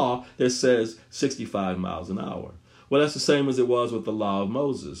law that says 65 miles an hour. Well, that's the same as it was with the law of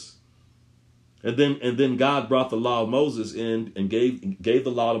Moses. And then God brought the law of Moses in and gave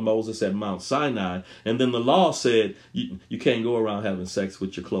the law to Moses at Mount Sinai. And then the law said you can't go around having sex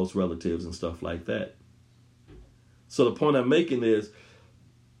with your close relatives and stuff like that. So the point I'm making is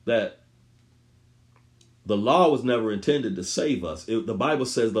that the law was never intended to save us. The Bible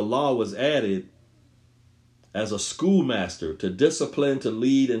says the law was added as a schoolmaster to discipline, to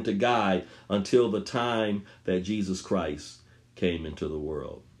lead, and to guide until the time that Jesus Christ came into the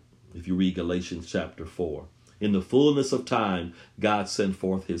world. If you read Galatians chapter 4, in the fullness of time, God sent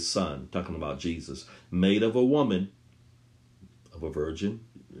forth his son, talking about Jesus, made of a woman, of a virgin.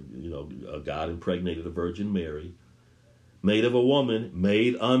 God impregnated a Virgin Mary, made of a woman,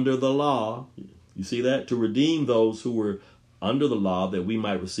 made under the law. You see that? To redeem those who were under the law, that we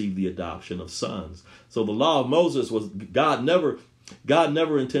might receive the adoption of sons. So the law of Moses was, God never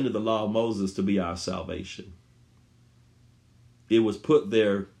intended the law of Moses to be our salvation. It was put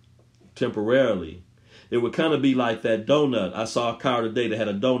there temporarily. it would kind of be like that donut. I saw a car today that had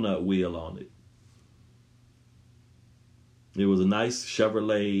a donut wheel on it. It was a nice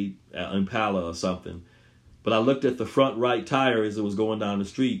Chevrolet Impala or something. But I looked at the front right tire as it was going down the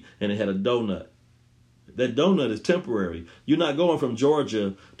street, and it had a donut. That donut is temporary. You're not going from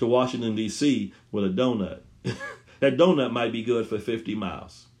Georgia to Washington, D.C. with a donut. That donut might be good for 50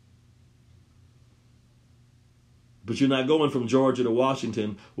 miles. But you're not going from Georgia to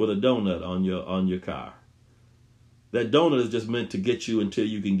Washington with a donut on your car. That donut is just meant to get you until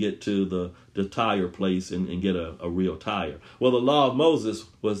you can get to the tire place and get a real tire. Well, the law of Moses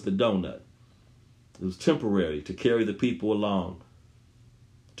was the donut. It was temporary to carry the people along,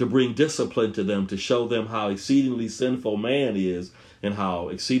 to bring discipline to them, to show them how exceedingly sinful man is and how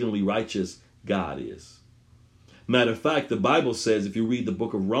exceedingly righteous God is. Matter of fact, the Bible says, if you read the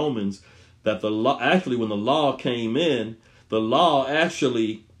book of Romans, that the law, actually when the law came in, the law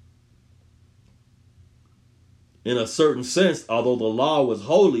actually, in a certain sense, although the law was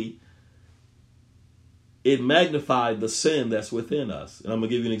holy, it magnified the sin that's within us. And I'm going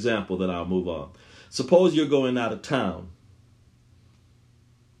to give you an example, then I'll move on. Suppose you're going out of town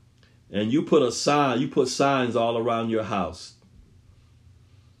and you put signs all around your house.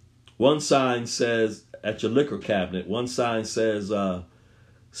 One sign says, at your liquor cabinet, one sign says,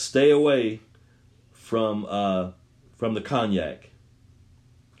 stay away from the cognac.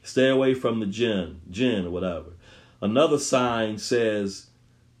 Stay away from the gin or whatever. Another sign says,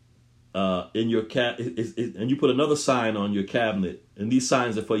 and you put another sign on your cabinet, and these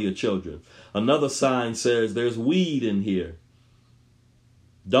signs are for your children. Another sign says, there's weed in here.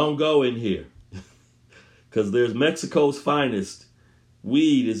 Don't go in here. Because there's Mexico's finest.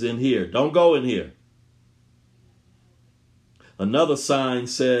 Weed is in here. Don't go in here. Another sign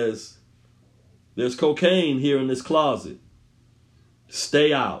says, there's cocaine here in this closet.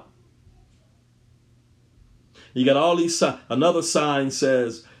 Stay out. You got all these signs. Another sign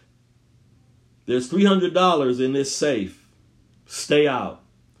says, there's $300 in this safe. Stay out.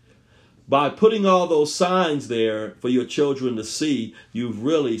 By putting all those signs there for your children to see, you've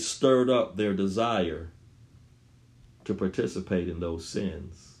really stirred up their desire to participate in those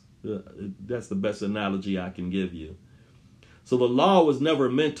sins. That's the best analogy I can give you. So the law was never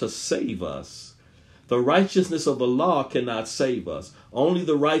meant to save us. The righteousness of the law cannot save us. Only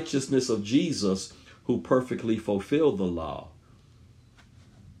the righteousness of Jesus, who perfectly fulfilled the law.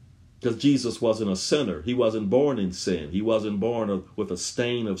 Because Jesus wasn't a sinner. He wasn't born in sin. He wasn't born with a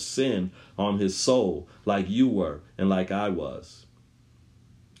stain of sin on his soul like you were and like I was.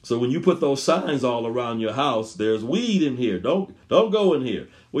 So when you put those signs all around your house, there's weed in here. Don't go in here.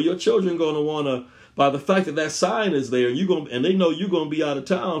 Well, your children are going to want to, by the fact that that sign is there, and they know you're going to be out of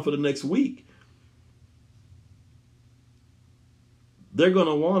town for the next week, they're going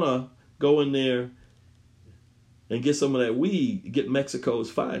to want to go in there and get some of that weed, get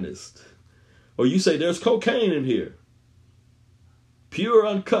Mexico's finest. Or you say, there's cocaine in here. Pure,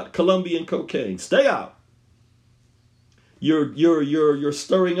 uncut Colombian cocaine. Stay out. You're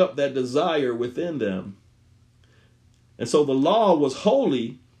stirring up that desire within them. And so the law was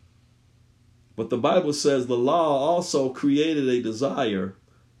holy, but the Bible says the law also created a desire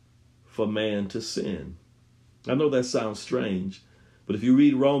for man to sin. I know that sounds strange, but if you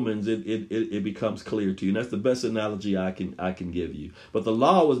read Romans, it becomes clear to you. And that's the best analogy I can give you. But the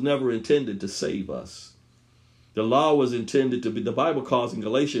law was never intended to save us. The law was intended to be, the Bible calls in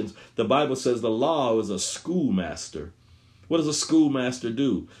Galatians, the Bible says the law is a schoolmaster. What does a schoolmaster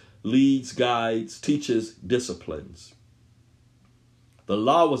do? Leads, guides, teaches, disciplines. The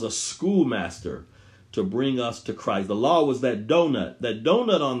law was a schoolmaster to bring us to Christ. The law was that donut. That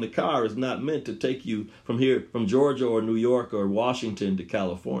donut on the car is not meant to take you from Georgia or New York or Washington to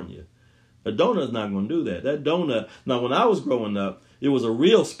California. A donut's not going to do that. That donut, now when I was growing up, it was a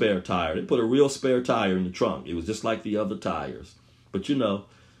real spare tire. They put a real spare tire in the trunk. It was just like the other tires. But you know,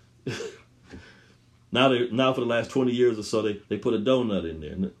 now for the last 20 years or so, they put a donut in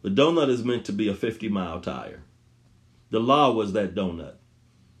there. The donut is meant to be a 50-mile tire. The law was that donut.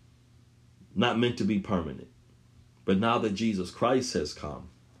 Not meant to be permanent. But now that Jesus Christ has come,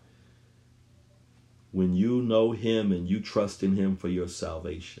 when you know him and you trust in him for your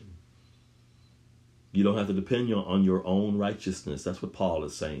salvation, you don't have to depend on your own righteousness. That's what Paul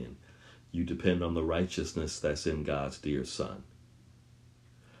is saying. You depend on the righteousness that's in God's dear Son.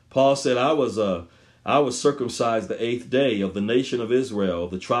 Paul said, I was circumcised the 8th day of the nation of Israel,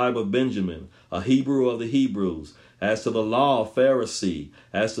 of the tribe of Benjamin, a Hebrew of the Hebrews. As to the law, Pharisee.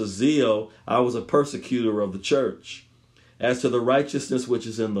 As to zeal, I was a persecutor of the church. As to the righteousness which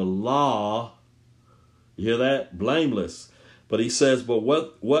is in the law, you hear that? Blameless. But he says, but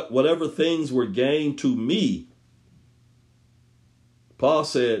whatever things were gained to me, Paul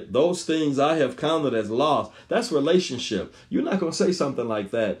said, those things I have counted as loss. That's relationship. You're not going to say something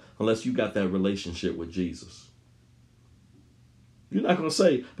like that unless you got that relationship with Jesus. You're not going to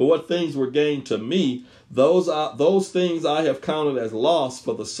say, but what things were gained to me, those things I have counted as loss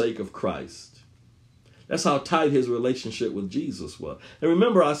for the sake of Christ. That's how tight his relationship with Jesus was. And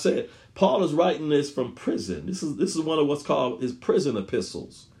remember, I said, Paul is writing this from prison. This is one of what's called his prison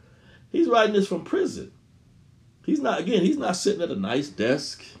epistles. He's writing this from prison. He's not sitting at a nice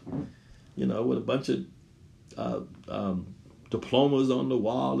desk, with a bunch of diplomas on the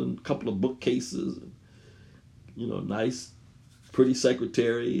wall and a couple of bookcases, and, nice, pretty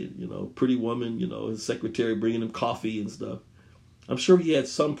secretary, pretty woman, his secretary bringing him coffee and stuff. I'm sure he had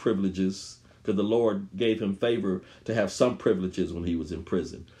some privileges because the Lord gave him favor to have some privileges when he was in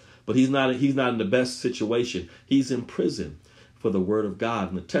prison. But he's not in the best situation. He's in prison for the word of God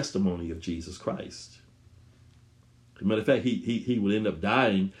and the testimony of Jesus Christ. As a matter of fact, he would end up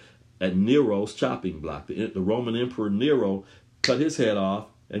dying at Nero's chopping block. The Roman Emperor Nero cut his head off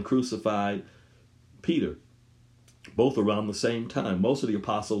and crucified Peter, both around the same time. Most of the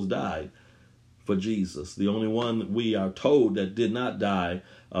apostles died for Jesus. The only one that we are told that did not die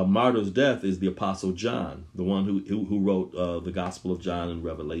a martyr's death is the apostle John, the one who wrote the Gospel of John and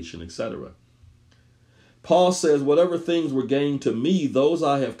Revelation, etc. Paul says, whatever things were gained to me, those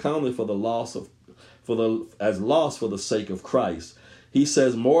I have counted as loss for the sake of Christ. He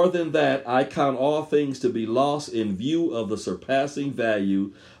says, more than that, I count all things to be lost in view of the surpassing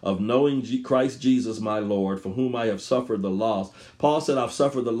value of knowing Christ Jesus my Lord, for whom I have suffered the loss. Paul said, I've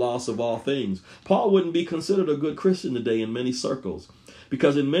suffered the loss of all things. Paul wouldn't be considered a good Christian today in many circles,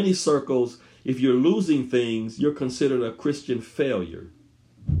 because in many circles, if you're losing things, you're considered a Christian failure.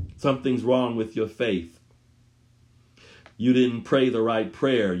 Something's wrong with your faith. You didn't pray the right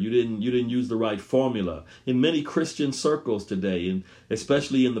prayer. You didn't use the right formula. In many Christian circles today, and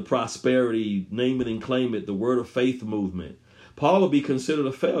especially in the prosperity, name it and claim it, the word of faith movement, Paul will be considered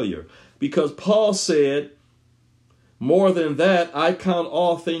a failure because Paul said, more than that, I count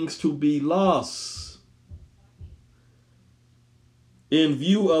all things to be loss in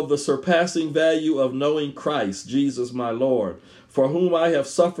view of the surpassing value of knowing Christ, Jesus my Lord, for whom I have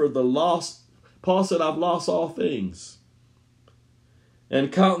suffered the loss. Paul said, I've lost all things and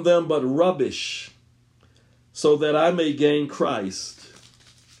count them but rubbish, so that I may gain Christ,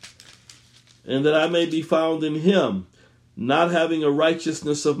 and that I may be found in him, not having a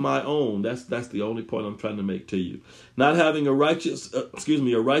righteousness of my own. That's the only point I'm trying to make to you. Not having a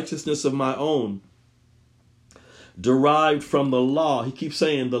righteousness of my own, derived from the law. He keeps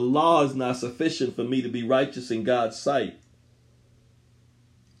saying the law is not sufficient for me to be righteous in God's sight.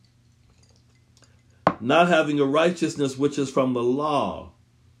 Not having a righteousness which is from the law,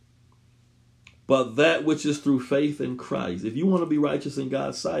 but that which is through faith in Christ. If you want to be righteous in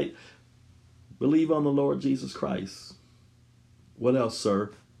God's sight, believe on the Lord Jesus Christ. What else, sir?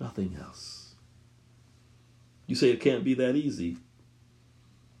 Nothing else. You say it can't be that easy.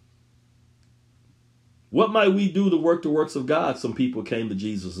 What might we do to work the works of God? Some people came to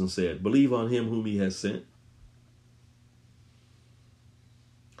Jesus and said, believe on him whom he has sent.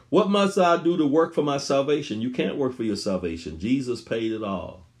 What must I do to work for my salvation? You can't work for your salvation. Jesus paid it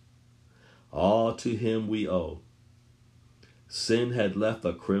all. All to him we owe. Sin had left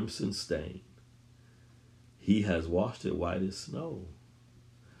a crimson stain. He has washed it white as snow.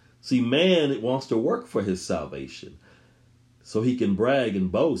 See, man wants to work for his salvation so he can brag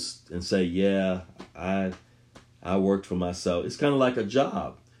and boast and say, yeah, I worked for myself. It's kind of like a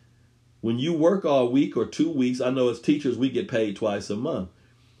job. When you work all week or 2 weeks, I know as teachers we get paid twice a month.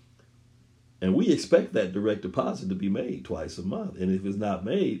 And we expect that direct deposit to be made twice a month. And if it's not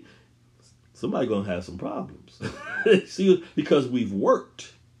made, somebody's going to have some problems. See, because we've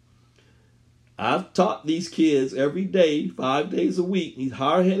worked. I've taught these kids every day, 5 days a week, these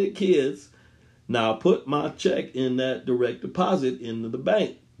hard-headed kids. Now put my check in that direct deposit into the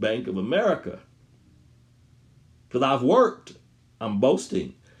Bank of America. Because I've worked. I'm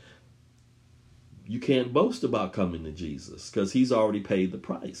boasting. You can't boast about coming to Jesus because he's already paid the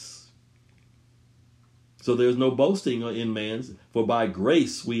price. So there's no boasting in man's, for by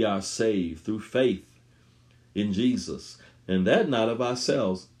grace we are saved through faith in Jesus. And that not of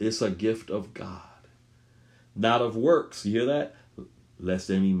ourselves, it's a gift of God. Not of works, you hear that?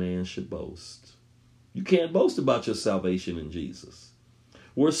 Lest any man should boast. You can't boast about your salvation in Jesus.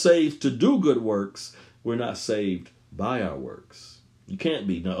 We're saved to do good works. We're not saved by our works. You can't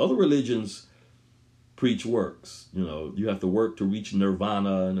be. Now, other religions preach works. You have to work to reach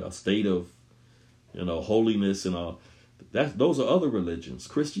nirvana and a state of holiness and all. Those are other religions.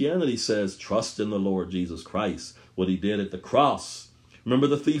 Christianity says trust in the Lord Jesus Christ, what he did at the cross. Remember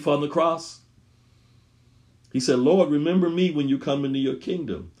the thief on the cross? He said, Lord, remember me when you come into your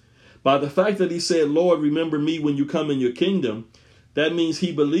kingdom. By the fact that he said, Lord, remember me when you come in your kingdom, that means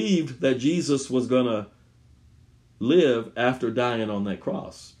he believed that Jesus was going to live after dying on that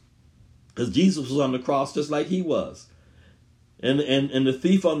cross. Because Jesus was on the cross just like he was. And the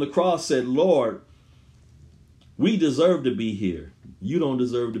thief on the cross said, Lord, we deserve to be here. You don't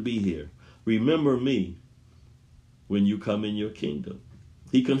deserve to be here. Remember me when you come in your kingdom.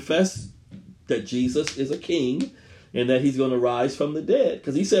 He confessed that Jesus is a king and that he's going to rise from the dead.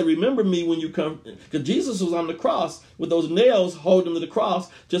 Because he said, remember me when you come. Because Jesus was on the cross with those nails holding to the cross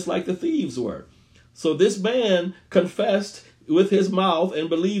just like the thieves were. So this man confessed with his mouth and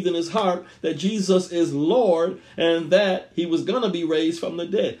believed in his heart that Jesus is Lord and that he was going to be raised from the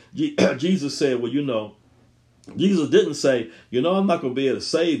dead. Jesus said, well, Jesus didn't say, I'm not going to be able to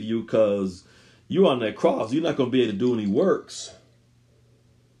save you because you're on that cross. You're not going to be able to do any works.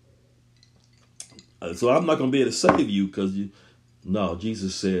 So I'm not going to be able to save you because No,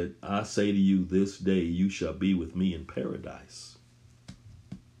 Jesus said, I say to you this day, you shall be with me in paradise.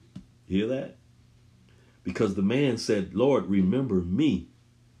 Hear that? Because the man said, Lord, remember me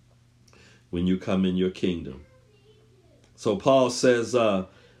when you come in your kingdom. So Paul says,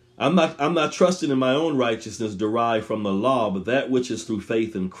 I'm not trusting in my own righteousness derived from the law, but that which is through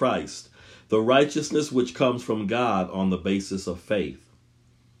faith in Christ, the righteousness which comes from God on the basis of faith.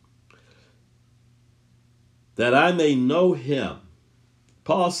 That I may know him.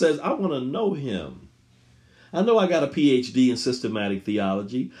 Paul says, I want to know him. I know I got a PhD in systematic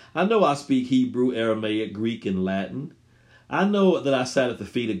theology. I know I speak Hebrew, Aramaic, Greek, and Latin. I know that I sat at the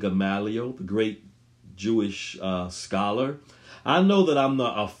feet of Gamaliel, the great Jewish scholar. I know that I'm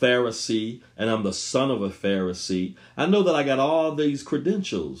a Pharisee and I'm the son of a Pharisee. I know that I got all these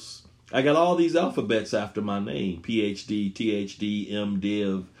credentials. I got all these alphabets after my name. PhD, THD,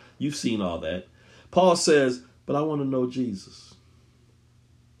 MDiv. You've seen all that. Paul says, but I want to know Jesus.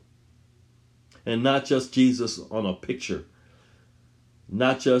 And not just Jesus on a picture.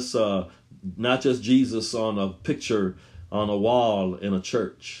 Not just Jesus on a picture on a wall in a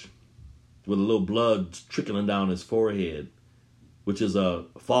church with a little blood trickling down his forehead, which is a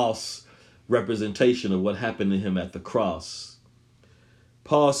false representation of what happened to him at the cross.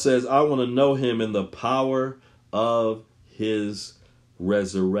 Paul says, I want to know him in the power of his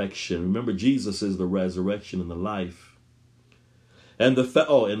resurrection. Remember, Jesus is the resurrection and the life. And the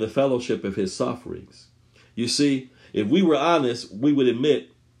fellowship of his sufferings. You see, if we were honest, we would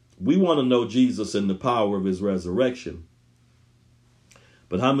admit we want to know Jesus in the power of his resurrection.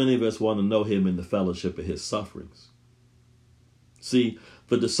 But how many of us want to know him in the fellowship of his sufferings? See,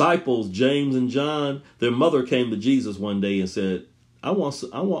 the disciples, James and John, their mother came to Jesus one day and said, I want,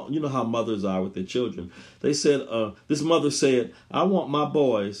 you know how mothers are with their children. They said, this mother said, I want my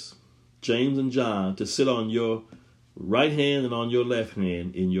boys, James and John, to sit on your right hand and on your left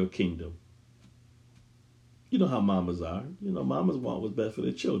hand in your kingdom. You know how mamas are. Mamas want what's best for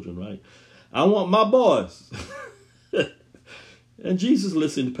their children, right? I want my boys. And Jesus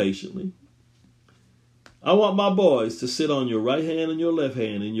listened patiently. I want my boys to sit on your right hand and your left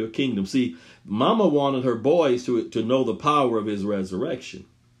hand in your kingdom. See, mama wanted her boys to know the power of his resurrection.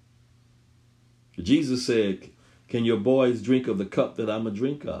 Jesus said, can your boys drink of the cup that I'm a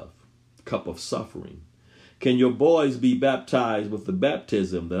drink of? Cup of suffering. Can your boys be baptized with the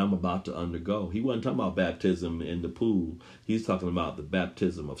baptism that I'm about to undergo? He wasn't talking about baptism in the pool. He's talking about the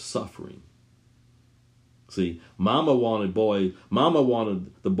baptism of suffering. See, Mama wanted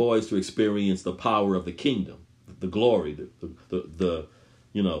the boys to experience the power of the kingdom, the glory, the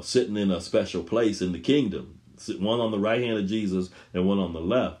sitting in a special place in the kingdom. One on the right hand of Jesus and one on the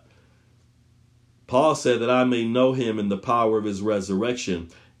left. Paul said that I may know him in the power of his resurrection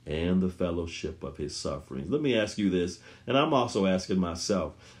and the fellowship of his sufferings. Let me ask you this, and I'm also asking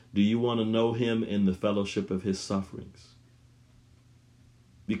myself, do you want to know him in the fellowship of his sufferings?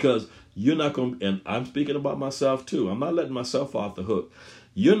 Because you're not going to, and I'm speaking about myself too, I'm not letting myself off the hook.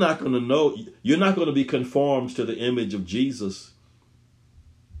 You're not going to be conformed to the image of Jesus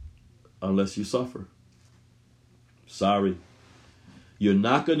unless you suffer. Sorry. You're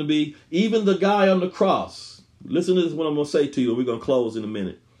not going to be, even the guy on the cross. Listen to this, what I'm going to say to you, and we're going to close in a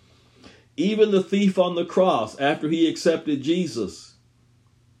minute. Even the thief on the cross, after he accepted Jesus,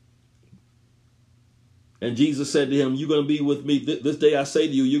 and Jesus said to him, you're going to be with me. This day I say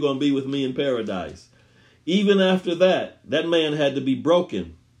to you, you're going to be with me in paradise. Even after that, that man had to be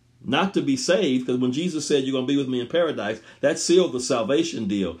broken. not to be saved, because when Jesus said you're going to be with me in paradise, that sealed the salvation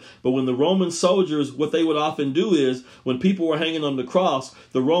deal. But when the Roman soldiers, what they would often do is, when people were hanging on the cross,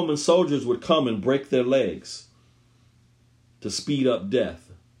 the Roman soldiers would come and break their legs to speed up death.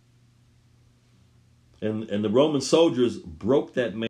 And the Roman soldiers broke that man.